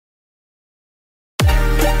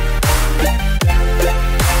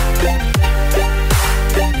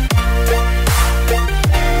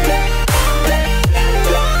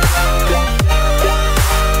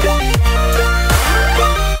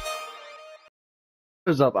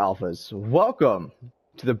is up, Alphas? Welcome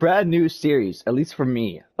to the brand new series, at least for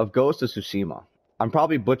me, of Ghost of Tsushima. I'm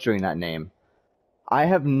probably butchering that name. I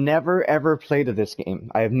have never ever played this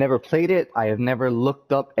game. I have never played it. I have never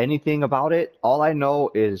looked up anything about it. All I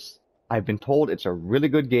know is I've been told it's a really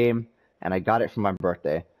good game, and I got it for my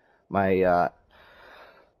birthday. I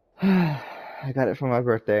got it for my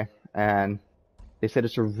birthday, and they said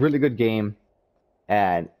it's a really good game,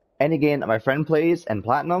 and any game that my friend plays and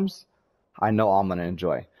platinums, I know I'm gonna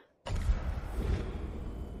enjoy.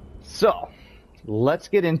 So, let's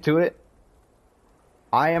get into it.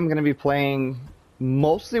 I am gonna be playing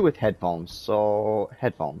mostly with headphones, so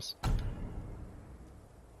headphones.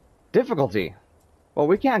 Difficulty. Well,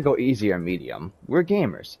 we can't go easy or medium. We're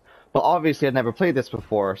gamers. But obviously I've never played this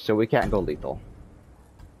before, so we can't go lethal.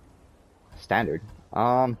 Standard.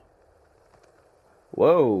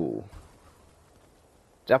 Whoa.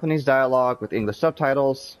 Japanese dialogue with English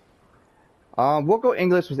subtitles. We'll go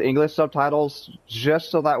English with English subtitles,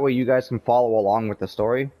 just so that way you guys can follow along with the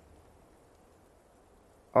story.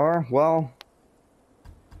 Or, well...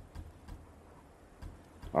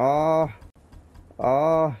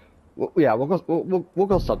 yeah, we'll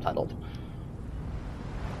go subtitled.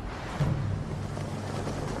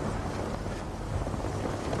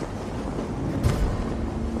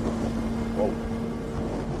 Whoa.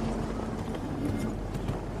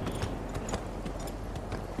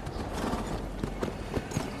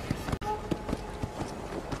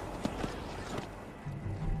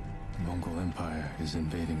 The Mongol Empire is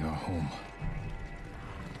invading our home.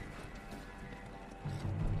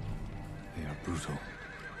 They are brutal,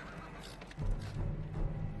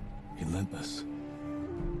 relentless,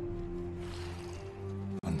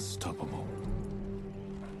 unstoppable.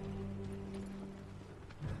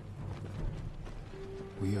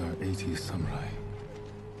 We are 80 samurai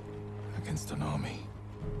against an army,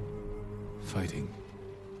 fighting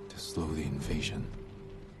to slow the invasion.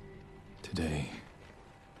 Today,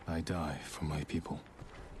 I die for my people.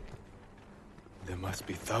 There must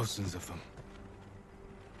be thousands of them.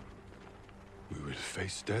 We will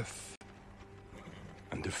face death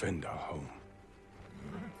and defend our home.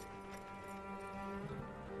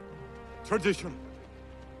 Tradition,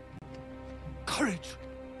 courage,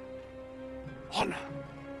 honor.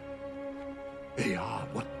 They are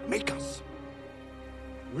what make us.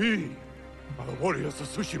 We are the warriors of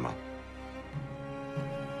Tsushima.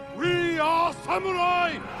 We are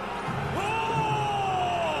samurai!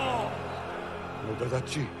 Oh!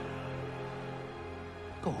 Nodadachi,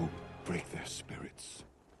 go break their spirits.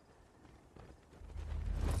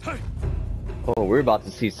 Hey! Oh, we're about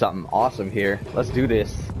to see something awesome here. Let's do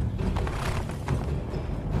this.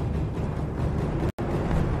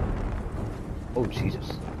 Oh,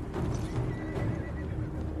 Jesus.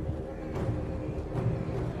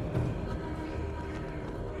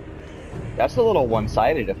 That's a little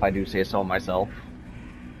one-sided, if I do say so myself.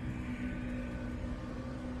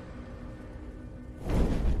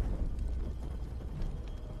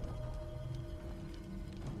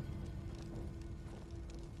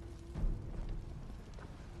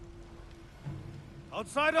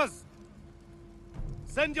 Outsiders!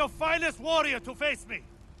 Send your finest warrior to face me!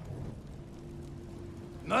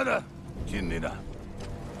 Nada, Jinnida.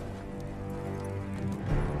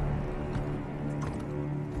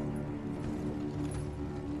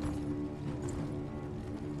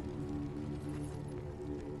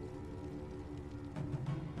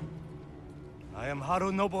 I am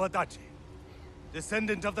Harunobu Adachi,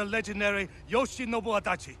 descendant of the legendary Yoshinobu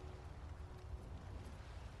Adachi.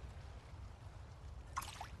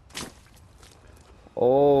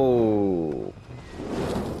 Oh.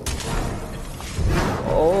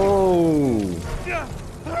 Oh.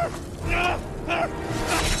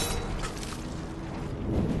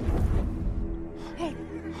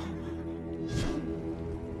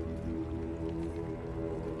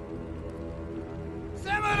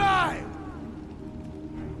 Samurai!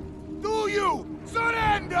 Do you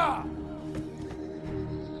surrender?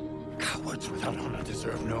 Cowards without honor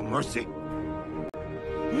deserve no mercy.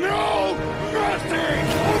 No mercy!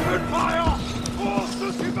 Open fire! For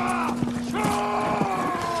Tsushima!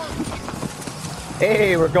 Charge!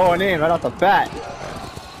 Hey, we're going in right off the bat.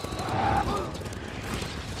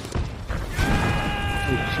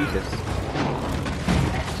 Oh, Jesus.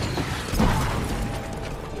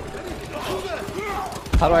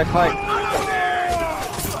 How do I fight?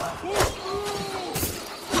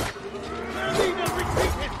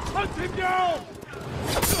 Hunt him down!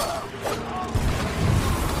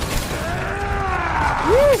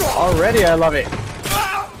 Woo! Already I love it.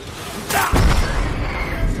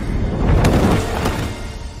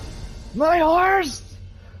 My horse!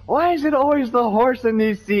 Why is it always the horse in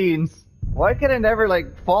these scenes? Why can it never,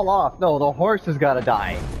 like, fall off? No, the horse has gotta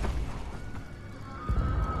die.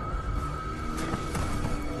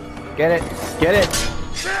 Get it! Get it!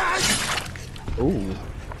 Ooh.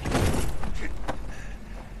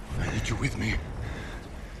 I need you with me.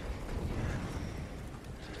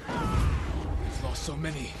 We've lost so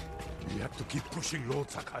many. We have to keep pushing,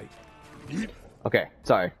 Lord Sakai. Okay,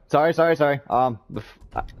 sorry.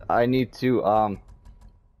 I need to,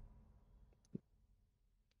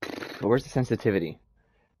 where's the sensitivity?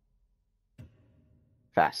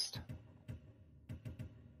 Fast.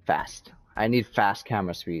 Fast. I need fast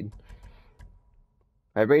camera speed.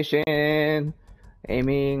 Vibration,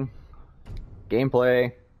 aiming,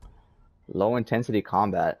 gameplay, low intensity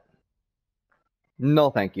combat. No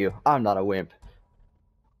thank you, I'm not a wimp.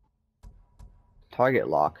 Target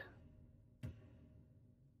lock.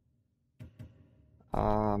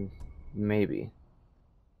 Maybe.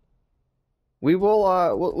 We will,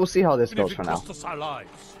 we'll see how this goes for now. Cost us our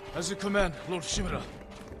lives. As you command, Lord Shimura.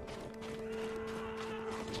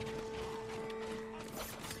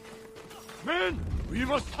 Men, we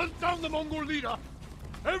must hunt down the Mongol leader.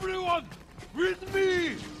 Everyone, with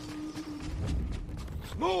me.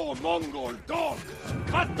 No Mongol dogs.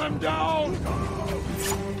 Cut them down.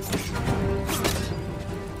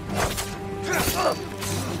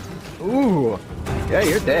 Ooh, yeah,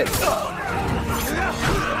 you're dead.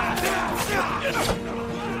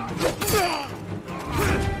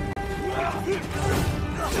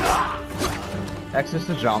 X is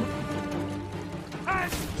to jump.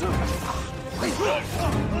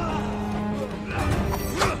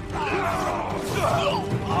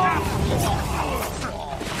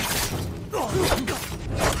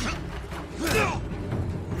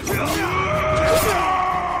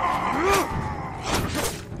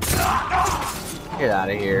 Get out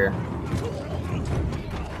of here.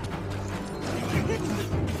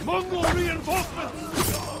 Mongol reinforcements.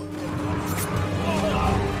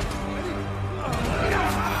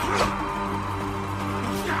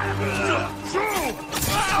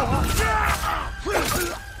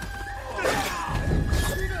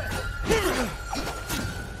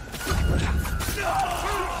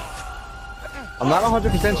 I'm not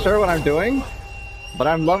 100% sure what I'm doing, but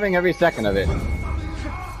I'm loving every second of it.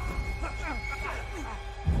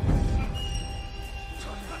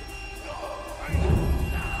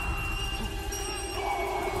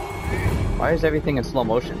 Why is everything in slow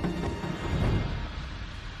motion?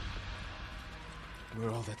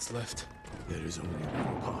 We're all that's left. There is only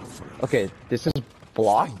one path for us. Okay, this is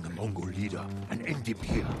block. Find the Mongol leader and end him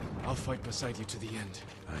here. I'll fight beside you to the end.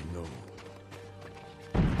 I know.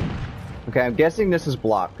 Okay, I'm guessing this is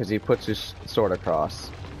block because he puts his sword across.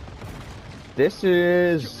 This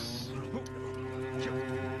is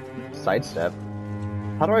sidestep.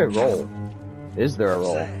 How do I roll? Is there a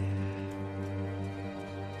roll?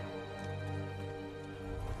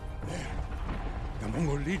 The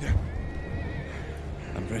Mongol leader.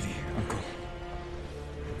 I'm ready, Uncle.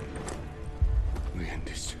 We end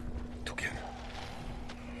this together.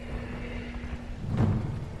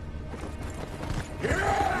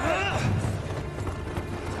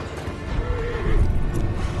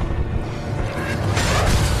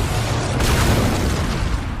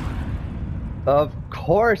 Of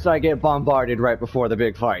course I get bombarded right before the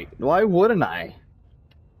big fight. Why wouldn't I?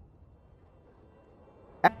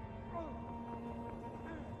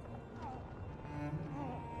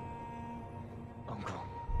 Uncle.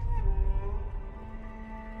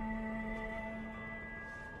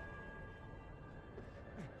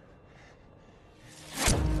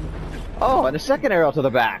 Oh, and a second arrow to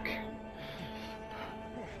the back.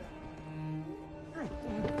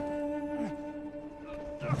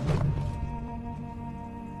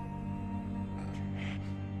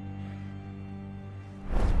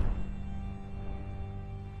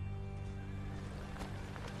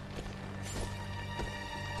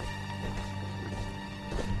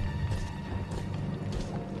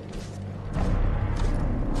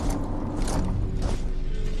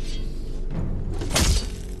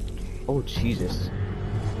 Oh, Jesus.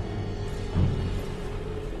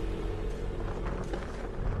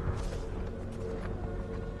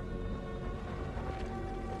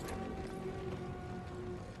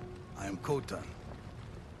 I am Khotan,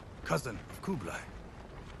 cousin of Kublai,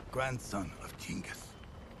 grandson of Genghis.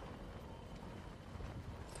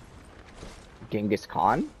 Genghis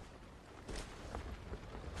Khan?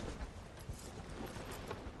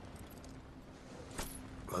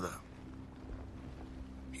 Brother,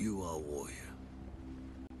 you are a warrior.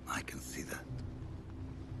 I can see that.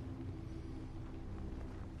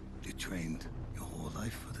 You trained your whole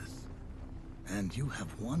life for this. And And you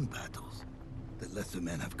have won battles that lesser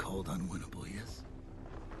men have called unwinnable, yes?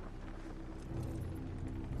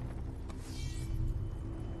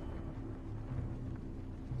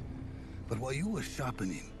 But while you were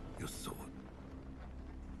sharpening your sword,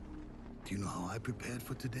 do you know how I prepared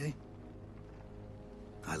for today?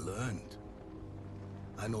 I learned.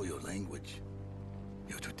 I know your language,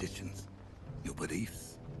 your traditions, your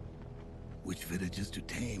beliefs, which villages to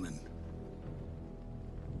tame and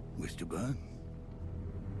which to burn.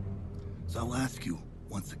 So I'll ask you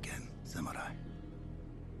once again, Samurai.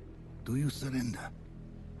 Do you surrender?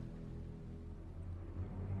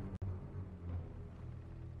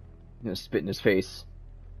 You know, spit in his face.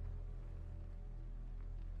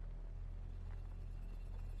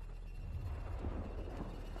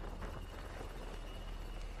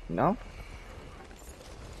 No?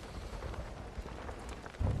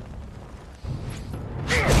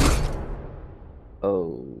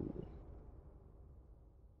 Oh.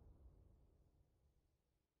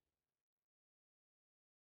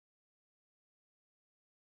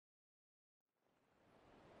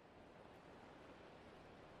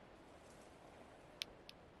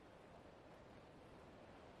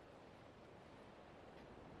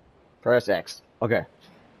 Press X. Okay.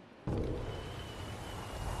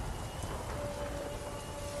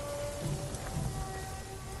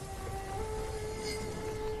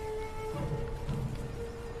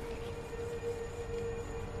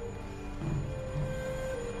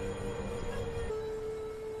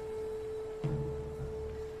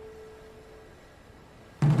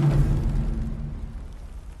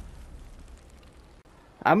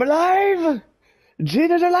 I'm alive!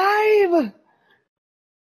 Jin is alive!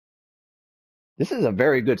 This is a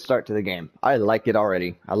very good start to the game. I like it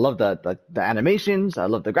already. I love the animations, I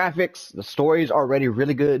love the graphics, the story is already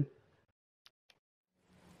really good.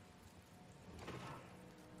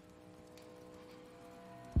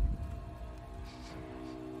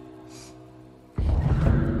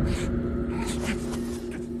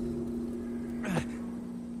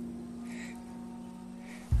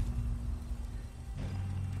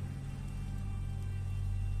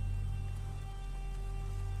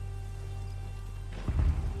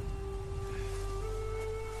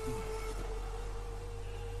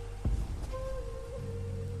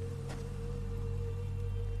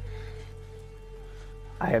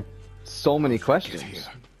 I have so many questions. Get here.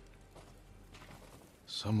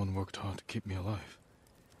 Someone worked hard to keep me alive.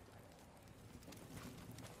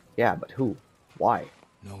 Yeah, but who? Why?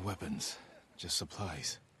 No weapons, just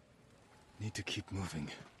supplies. Need to keep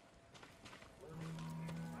moving.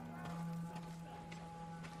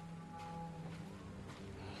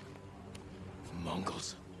 The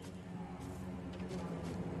Mongols.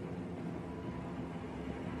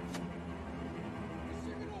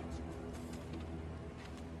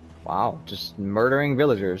 Wow, just murdering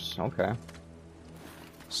villagers. Okay.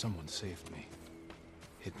 Someone saved me.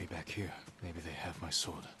 Hid me back here. Maybe they have my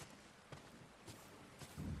sword.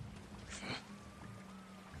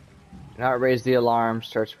 Do not raise the alarm.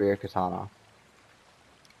 Search for your katana.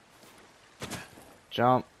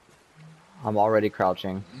 Jump. I'm already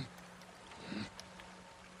crouching.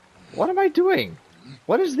 What am I doing?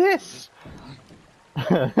 What is this?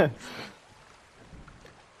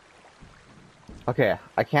 Okay,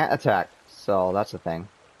 I can't attack, so that's the thing.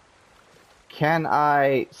 Can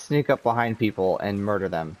I sneak up behind people and murder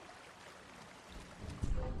them?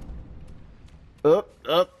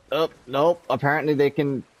 Nope. Apparently they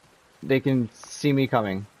can see me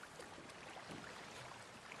coming.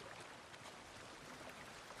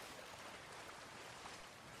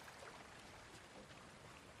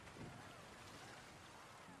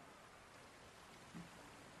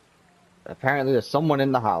 Apparently there's someone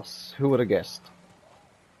in the house. Who would have guessed?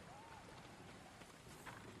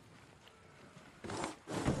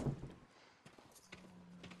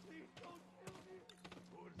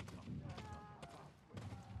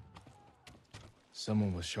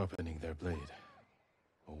 Someone was sharpening their blade.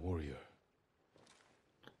 A warrior.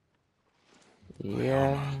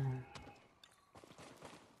 Yeah.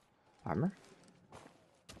 Armor?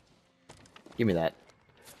 Give me that.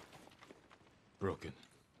 Broken.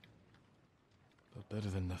 But better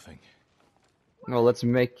than nothing. Well, let's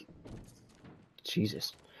make...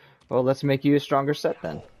 Jesus. Well, let's make you a stronger set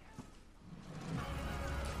then.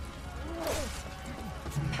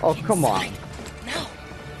 Oh, come on. Now.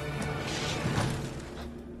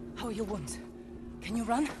 How are your wounds? Can you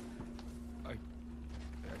run? I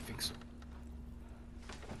think so.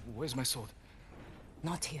 Where's my sword?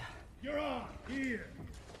 Not here. You're on here.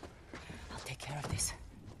 I'll take care of this.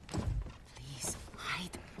 Please,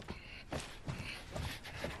 hide.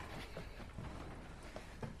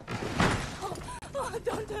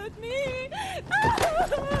 hurt me!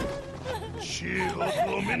 Shield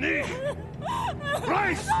Lumini!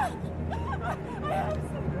 Rise!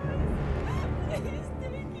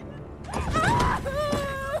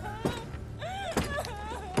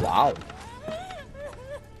 Wow.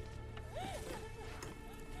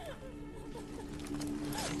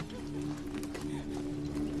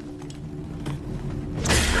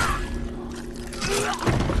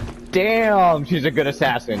 Damn, she's a good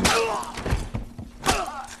assassin.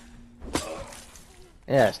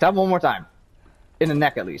 Yeah, stab one more time. In the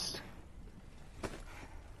neck, at least.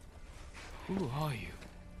 Who are you?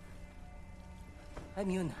 I'm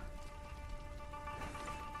Yuna.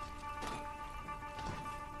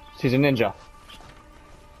 She's a ninja.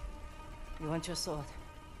 You want your sword?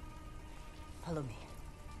 Follow me.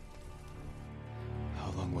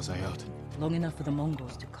 How long was I out? Long enough for the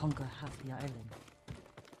Mongols to conquer half the island.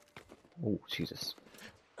 Oh, Jesus.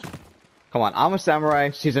 Come on, I'm a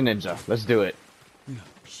samurai, she's a ninja. Let's do it.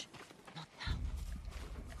 Shh, not now.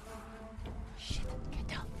 Shit, get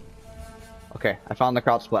down. Okay, I found the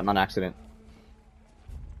crouch button on accident.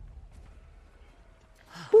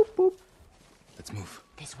 Let's move.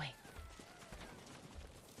 This way.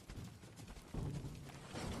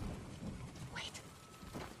 Wait.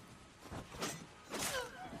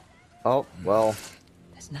 Oh, well.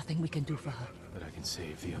 There's nothing we can do for her. But I can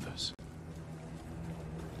save the others.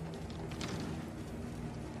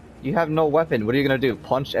 You have no weapon. What are you gonna do?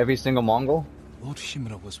 Punch every single Mongol? Lord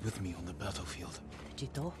Shimura was with me on the battlefield. The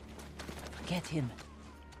Jito? Forget him.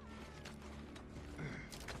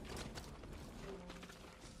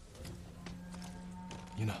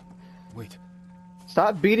 Yuna, wait.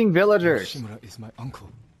 Stop beating villagers! Shimura is my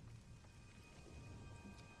uncle.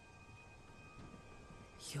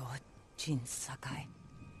 You're Jin Sakai.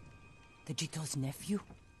 The Jito's nephew?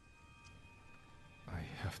 I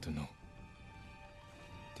have to know.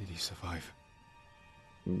 Did he survive?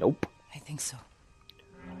 Nope. I think so.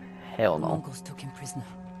 Hell The no. Mongols took him prisoner.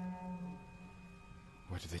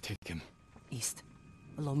 Where did they take him? East,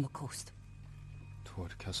 along the coast.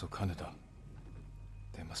 Toward Castle Kaneda.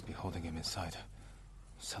 They must be holding him inside,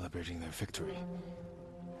 celebrating their victory.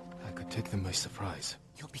 I could take them by surprise.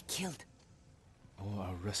 You'll be killed. Or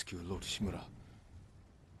I'll rescue Lord Shimura.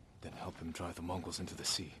 Then help him drive the Mongols into the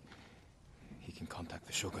sea. He can contact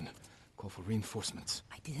the Shogun, call for reinforcements.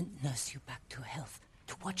 I didn't nurse you back to health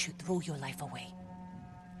to watch you throw your life away.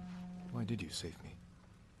 Why did you save me?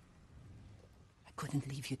 I couldn't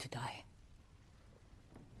leave you to die.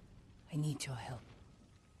 I need your help.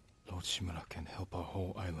 Lord Shimura can help our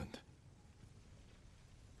whole island.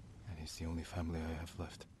 And he's the only family I have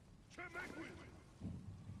left.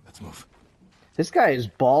 Let's move. This guy is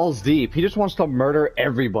balls deep. He just wants to murder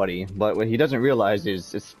everybody. But what he doesn't realize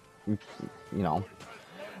is, it's, you know,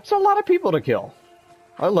 it's a lot of people to kill.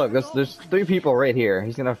 Oh, look, there's 3 people right here.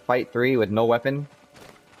 He's gonna fight 3 with no weapon.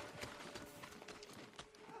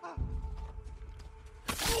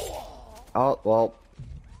 Oh, well.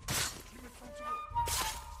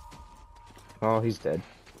 Oh, he's dead.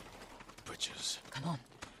 Bridges. Come on,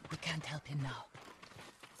 we can't help him now.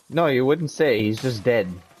 No, you wouldn't say. He's just dead.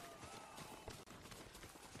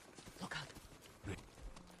 Look out.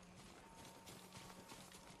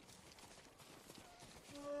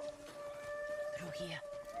 Through here.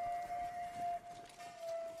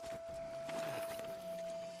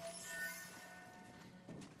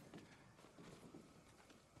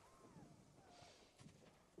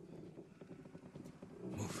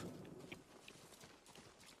 Move.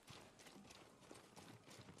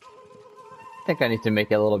 I think I need to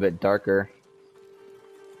make it a little bit darker.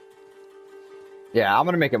 Yeah, I'm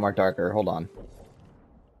gonna make it more darker. Hold on.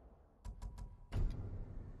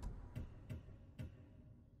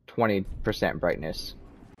 %, brightness.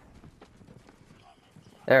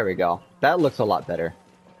 There we go. That looks a lot better.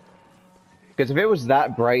 Because if it was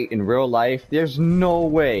that bright in real life, there's no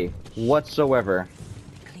way whatsoever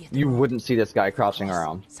Clear the you road. wouldn't see this guy crouching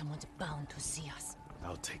around. Someone's bound to see us.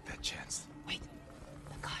 I'll take that chance. Wait,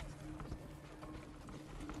 the guard.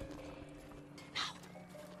 Now.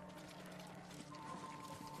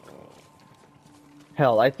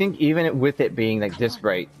 Hell, I think even with it being like Come this on.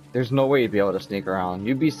 bright, there's no way you'd be able to sneak around.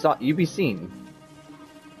 You'd be seen.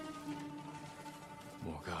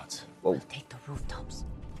 More guards. Whoa. We'll take the rooftops.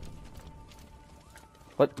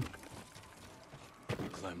 What?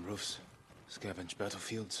 Climb roofs. Scavenge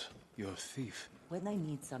battlefields. You're a thief. When I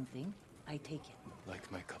need something, I take it.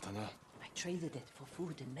 Like my katana. I traded it for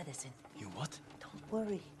food and medicine. You what? Don't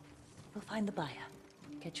worry. We'll find the buyer.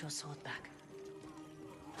 Get your sword back.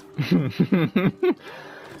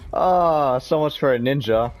 So much for a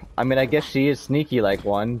ninja. I mean, I guess she is sneaky like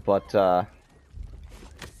one, but,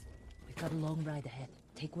 got a long ride ahead.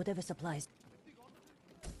 Take whatever supplies.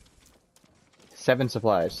 7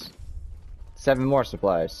 supplies. 7 more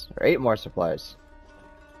supplies. Or 8 more supplies.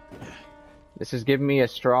 This is giving me a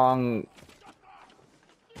strong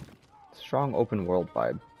open world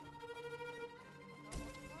vibe.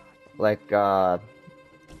 Like,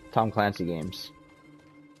 Tom Clancy games.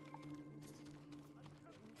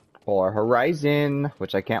 Or Horizon,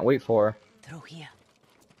 which I can't wait for. Through here.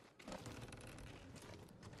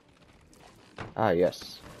 Ah,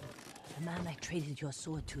 yes. The man I traded your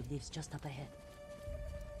sword to lives just up ahead.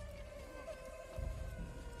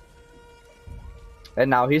 And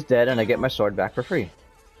now he's dead, and I get my sword back for free.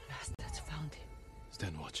 Bastards found him.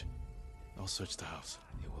 Stand watch. I'll search the house.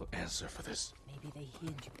 It will answer for this. Maybe they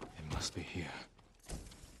hid you. It must be here.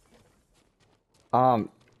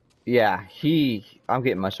 Yeah, I'm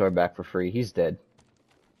getting my sword back for free. He's dead.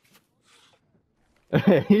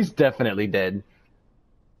 He's definitely dead.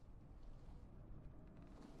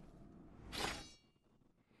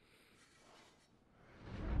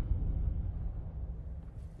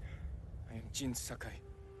 I am Jin Sakai,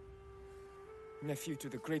 nephew to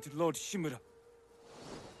the great Lord Shimura.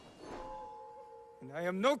 And I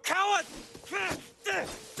am no coward!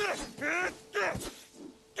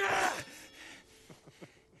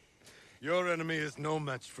 Your enemy is no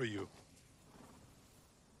match for you.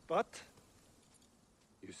 But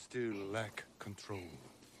You still lack control.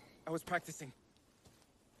 I was practicing.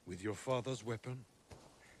 With your father's weapon?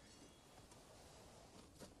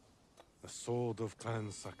 The sword of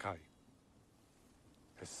Clan Sakai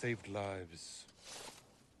has saved lives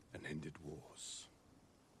and ended wars.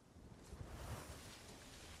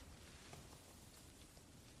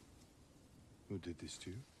 Who did this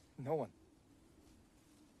to you? No one.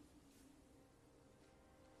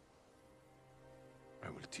 I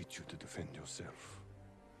will teach you to defend yourself.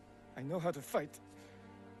 I know how to fight.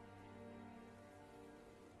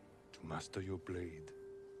 To master your blade,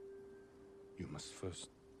 you must first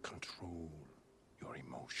control your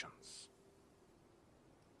emotions.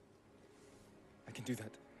 I can do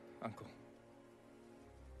that, Uncle.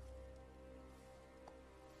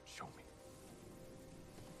 Show me.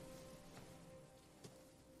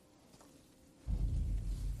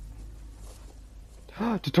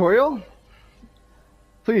 Tutorial?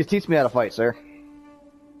 Please teach me how to fight, sir.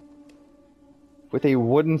 With a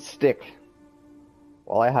wooden stick.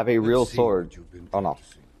 While I have a real Let's see sword. what you've been Oh no.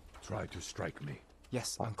 practicing. Try to strike me.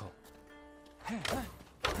 Yes, Uncle.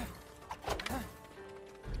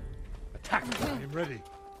 Attack! I am ready.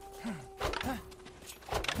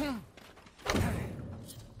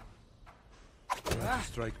 Try to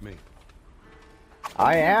strike me.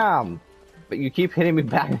 I am! But you keep hitting me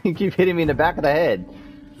back. You keep hitting me in the back of the head.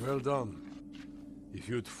 Well done. If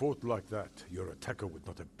you'd fought like that, your attacker would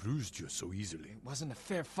not have bruised you so easily. It wasn't a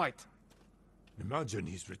fair fight. Imagine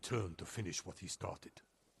he's returned to finish what he started.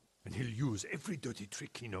 And he'll use every dirty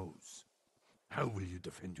trick he knows. How will you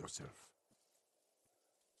defend yourself?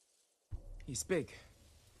 He's big,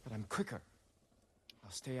 but I'm quicker.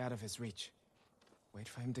 I'll stay out of his reach. Wait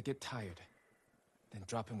for him to get tired. Then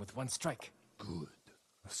drop him with one strike. Good.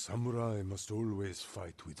 A samurai must always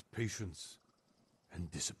fight with patience and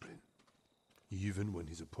discipline. Even when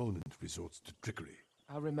his opponent resorts to trickery.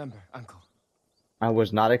 I'll remember, Uncle. I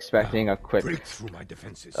was not expecting a quick Break through my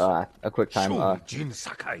defenses. a quick time. Show Jin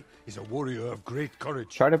Sakai is a warrior of great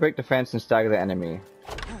courage. Try to break defense and stagger the enemy.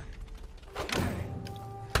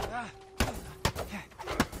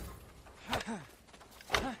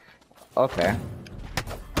 Okay.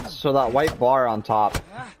 So that white bar on top.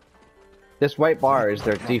 This white bar is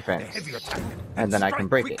their defense. Heavy attack. And then I can Strike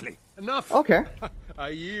break quickly. it. Enough. Okay. I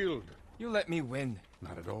yield. You let me win.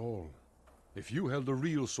 Not at all. If you held a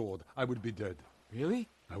real sword, I would be dead. Really?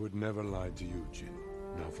 I would never lie to you, Jin.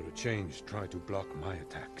 Now for a change, try to block my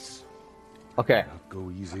attacks. Okay. Now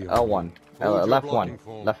go easy. L1. Hold your Left blocking one.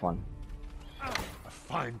 form. Left one. A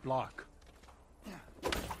fine block.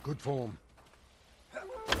 Good form.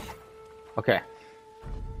 Okay.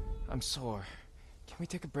 I'm sore. Can we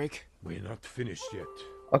take a break? We're not finished yet.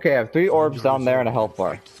 Okay, I have 3 orbs Find your down there and a resolve health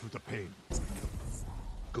bar. fight through the pain.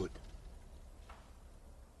 Good.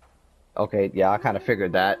 Okay, yeah, I kind of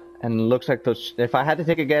figured that. And it looks like those, if I had to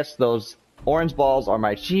take a guess, those orange balls are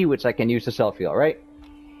my chi, which I can use to self-heal, right?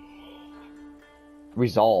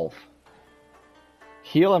 Resolve.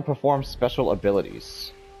 Heal and perform special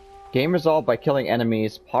abilities. Gain resolve by killing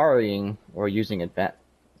enemies, parrying, or using advance.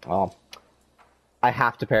 Oh. I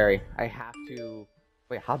have to parry. I have to...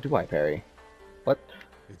 Wait, how do I parry? What?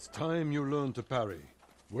 It's time you learn to parry.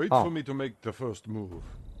 Wait Oh. for me to make the first move.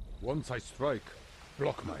 Once I strike,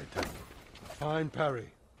 block my attack. A fine parry.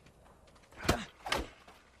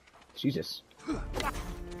 Jesus.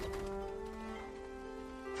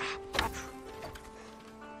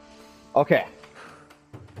 Okay.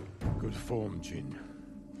 Good form, Jin.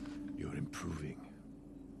 You're improving.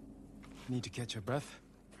 Need to catch your breath?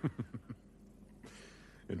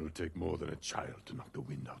 It'll take more than a child to knock the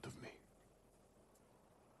wind out of me.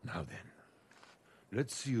 Now then,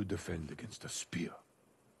 let's see you defend against a spear.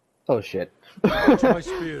 Oh shit. Watch my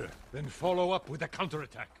spear, then follow up with a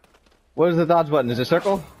counterattack. What is the dodge button? Is it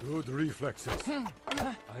circle? Good reflexes.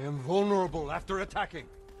 I am vulnerable after attacking.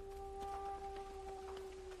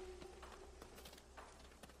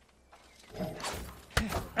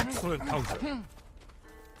 Excellent counter.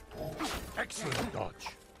 Excellent dodge.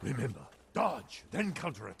 Remember, dodge, then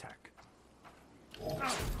counterattack.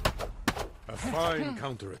 A fine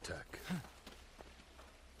counterattack.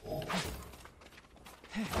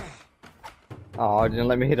 Oh, didn't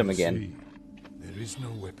let me hit him again. See, there is no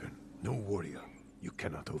weapon, no warrior you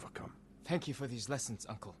cannot overcome. Thank you for these lessons,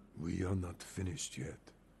 Uncle. We are not finished yet.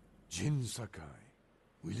 Jin Sakai,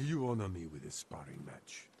 will you honor me with a sparring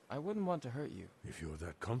match? I wouldn't want to hurt you. If you're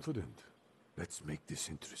that confident, let's make this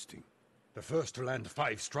interesting. The first to land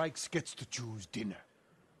 5 strikes gets to choose dinner.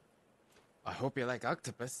 I hope you like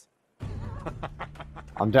octopus.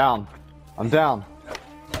 I'm down. I'm down.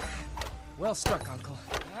 Well struck, Uncle.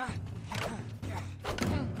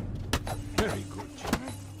 Very good, Jin.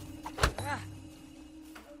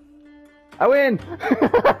 I win!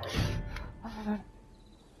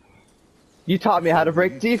 You taught me how to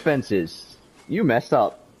break defenses. You messed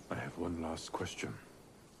up. I have one last question.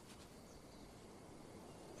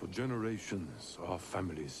 For generations, our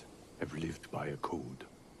families have lived by a code.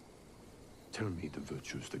 Tell me the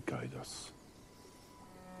virtues that guide us.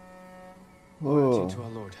 Loyalty to our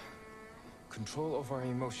Lord. Control over our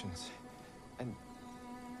emotions. And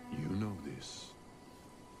You know this.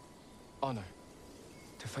 honor.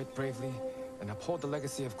 To fight bravely and uphold the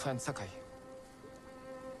legacy of Clan Sakai.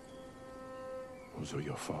 Those are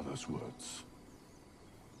your father's words.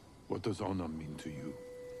 What does honor mean to you?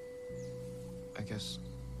 I guess...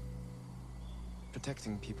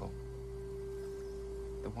 protecting people.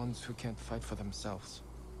 The ones who can't fight for themselves.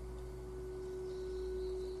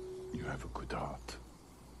 You have a good heart.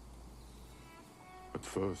 But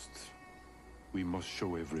first, we must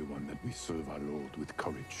show everyone that we serve our Lord with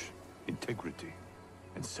courage, integrity,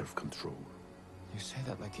 and self-control. You say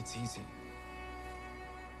that like it's easy.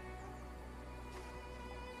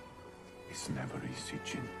 It's never easy,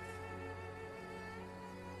 Jin.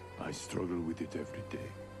 I struggle with it every day.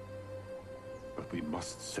 But we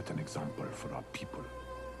must set an example for our people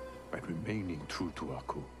by remaining true to our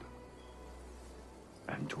code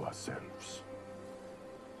and to ourselves.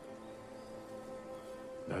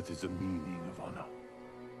 That is the meaning of honor.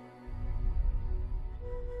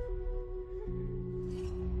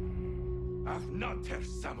 I've not her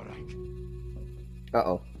samurai.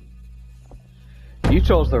 Uh-oh. You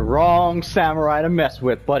chose the wrong samurai to mess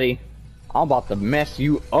with, buddy. I'm about to mess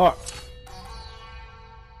you up.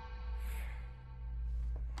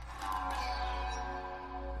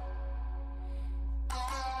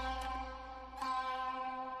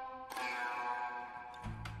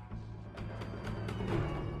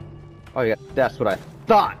 Oh yeah, that's what I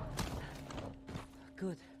thought.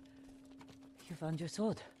 Good. You found your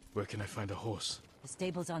sword. Where can I find a horse? The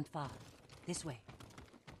stables aren't far. This way.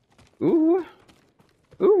 Ooh.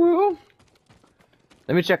 Ooh. Ooh.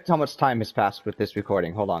 Let me check how much time has passed with this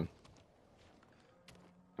recording. Hold on.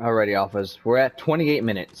 Alrighty, Alphas. We're at 28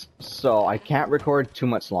 minutes, so I can't record too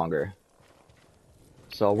much longer.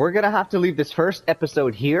 So we're gonna have to leave this first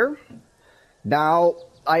episode here. Now,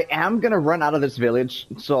 I am gonna run out of this village,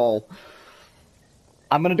 so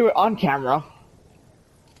I'm gonna do it on camera.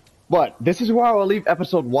 But this is where I will leave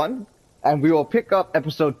episode 1, and we will pick up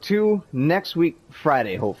episode 2 next week,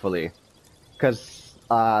 Friday, hopefully. Because,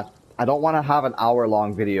 I don't want to have an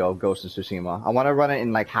hour-long video of Ghost of Tsushima. I want to run it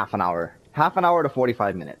in like half an hour. Half an hour to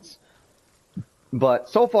 45 minutes. But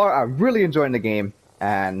so far, I'm really enjoying the game,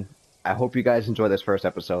 and I hope you guys enjoy this first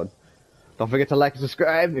episode. Don't forget to like and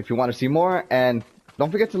subscribe if you want to see more, and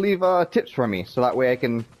don't forget to leave tips for me, so that way I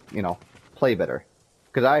can, you know, play better.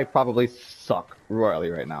 Because I probably suck royally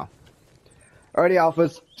right now. Alrighty,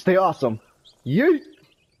 Alphas, stay awesome. Yeet!